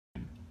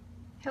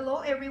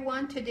Hello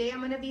everyone, today I'm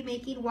going to be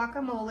making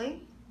guacamole.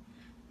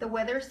 The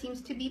weather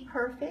seems to be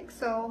perfect,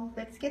 so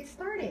let's get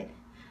started.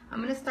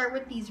 I'm going to start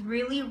with these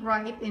really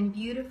ripe and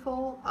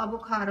beautiful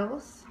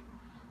avocados.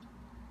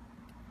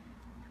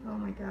 Oh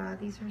my god,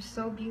 these are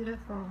so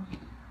beautiful.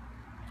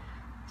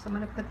 So I'm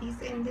going to put these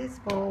in this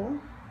bowl.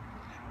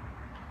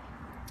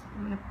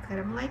 I'm going to cut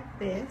them like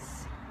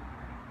this.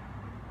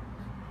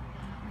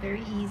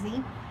 Very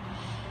easy.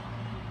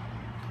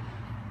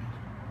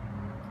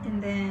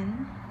 And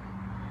then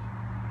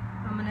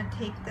I'm going to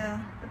take the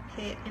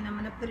pit and I'm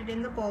going to put it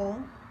in the bowl.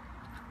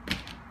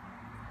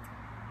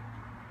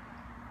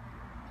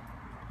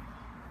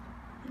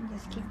 And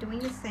just keep doing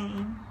the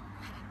same.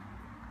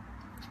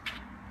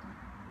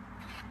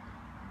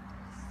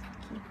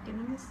 Just keep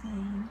doing the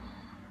same.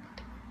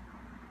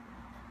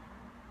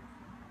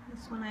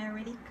 This one I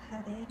already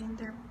cut it and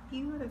they're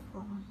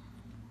beautiful.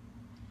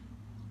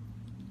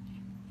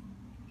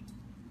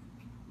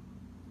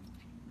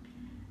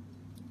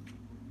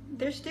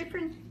 There's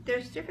different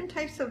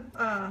types of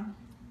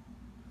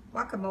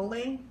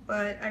guacamole,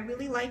 but I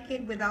really like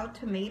it without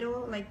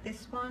tomato, like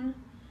this one,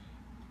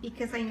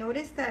 because I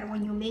noticed that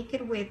when you make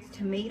it with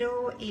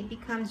tomato, it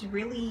becomes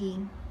really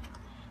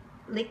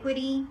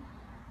liquidy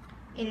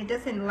and it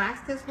doesn't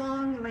last as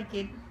long. Like,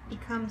 it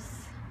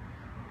becomes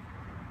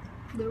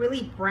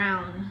really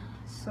brown.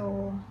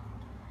 So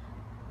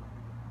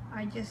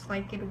I just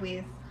like it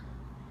with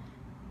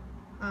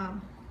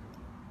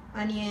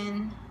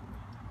onion,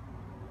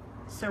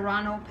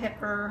 serrano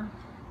pepper,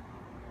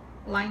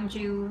 lime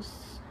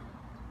juice,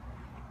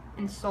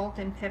 and salt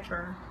and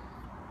pepper.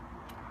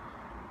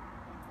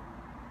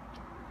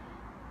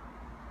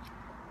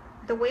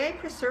 The way I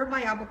preserve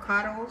my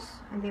avocados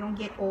and they don't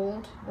get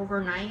old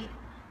overnight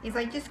is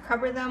I just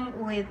cover them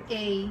with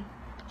a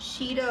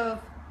sheet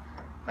of,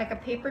 like, a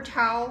paper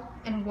towel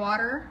and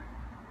water.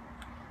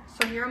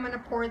 So here I'm going to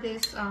pour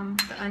this,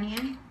 the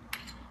onion.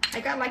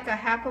 I got like a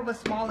half of a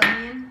small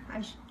onion.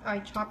 I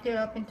chopped it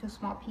up into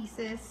small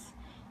pieces.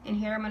 And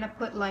here I'm going to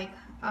put like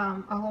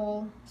a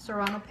whole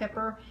serrano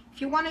pepper. If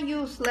you want to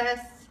use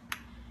less,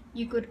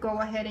 you could go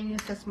ahead and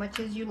use as much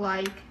as you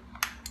like.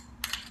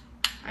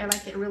 I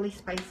like it really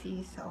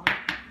spicy, so.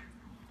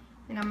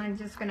 And I'm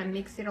just going to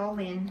mix it all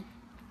in.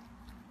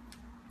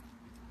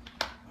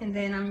 And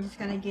then I'm just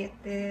going to get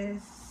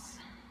this.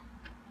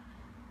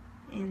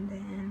 And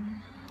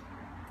then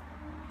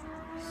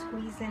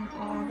squeeze in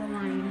all the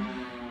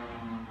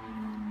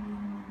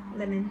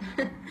lemon.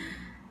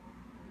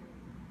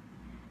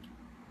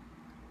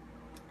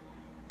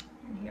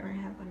 And here I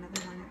have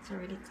another one that's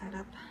already cut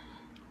up.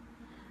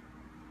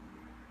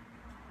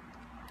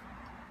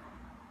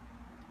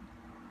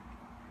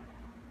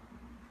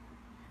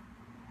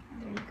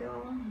 There you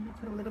go. I'm gonna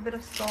put a little bit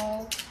of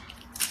salt.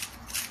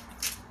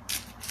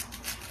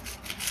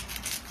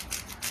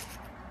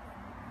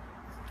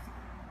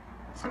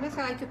 Sometimes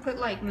I like to put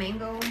like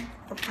mango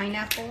or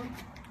pineapple.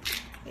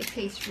 It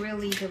tastes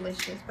really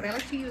delicious, but I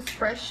like to use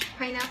fresh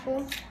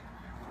pineapple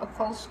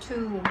opposed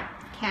to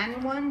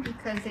canned one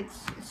because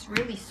it's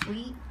really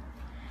sweet.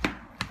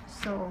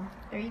 So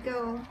there you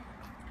go.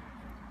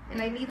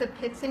 And I leave the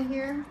pits in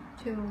here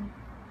to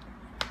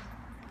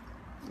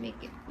make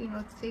it, you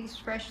know, stays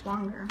fresh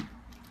longer.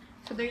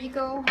 So there you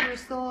go.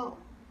 Here's the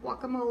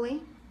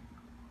guacamole.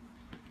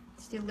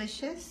 It's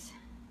delicious.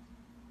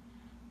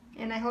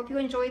 And I hope you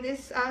enjoy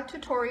this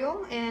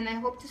tutorial, and I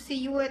hope to see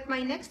you at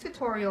my next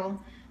tutorial.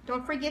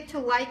 Don't forget to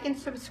like and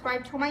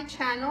subscribe to my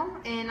channel,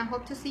 and I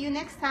hope to see you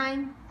next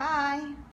time. Bye!